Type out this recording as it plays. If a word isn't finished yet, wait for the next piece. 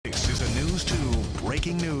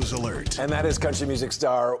breaking news alert. And that is country music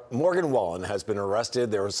star Morgan Wallen has been arrested.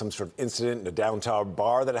 There was some sort of incident in a downtown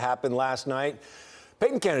bar that happened last night.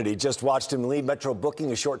 Peyton Kennedy just watched him leave Metro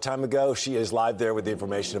Booking a short time ago. She is live there with the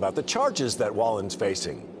information about the charges that Wallen's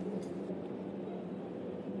facing.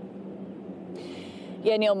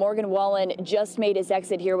 Yeah, Neil, Morgan Wallen just made his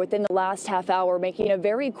exit here within the last half hour, making a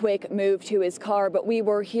very quick move to his car. But we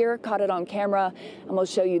were here, caught it on camera, and we'll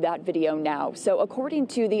show you that video now. So according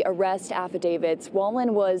to the arrest affidavits,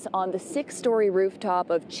 Wallen was on the 6-story rooftop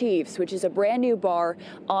of Chiefs, which is a brand new bar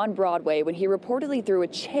on Broadway, when he reportedly threw a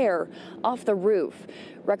chair off the roof.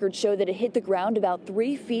 Records show that it hit the ground about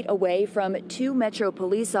 3 feet away from 2 Metro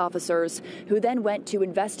police officers, who then went to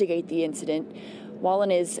investigate the incident.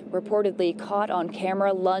 Wallen is reportedly caught on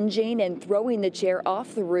camera lunging and throwing the chair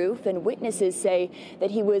off the roof, and witnesses say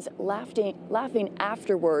that he was laughing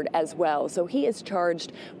afterward as well. So he is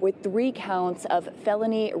charged with 3 counts of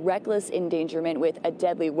felony reckless endangerment with a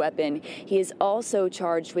deadly weapon. He is also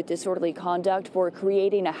charged with disorderly conduct for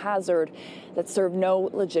creating a hazard that served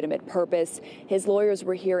no legitimate purpose. His lawyers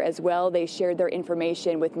were here as well. They shared their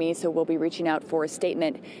information with me, so we'll be reaching out for a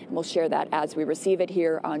statement, and we'll share that as we receive it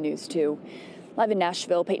here on News 2. Live in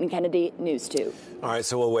Nashville, Peyton Kennedy, News 2. All right,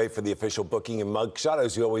 so we'll wait for the official booking and mugshot,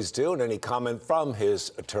 as we always do, and any comment from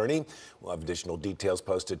his attorney. We'll have additional details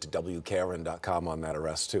posted to WKRN.com on that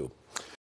arrest, too.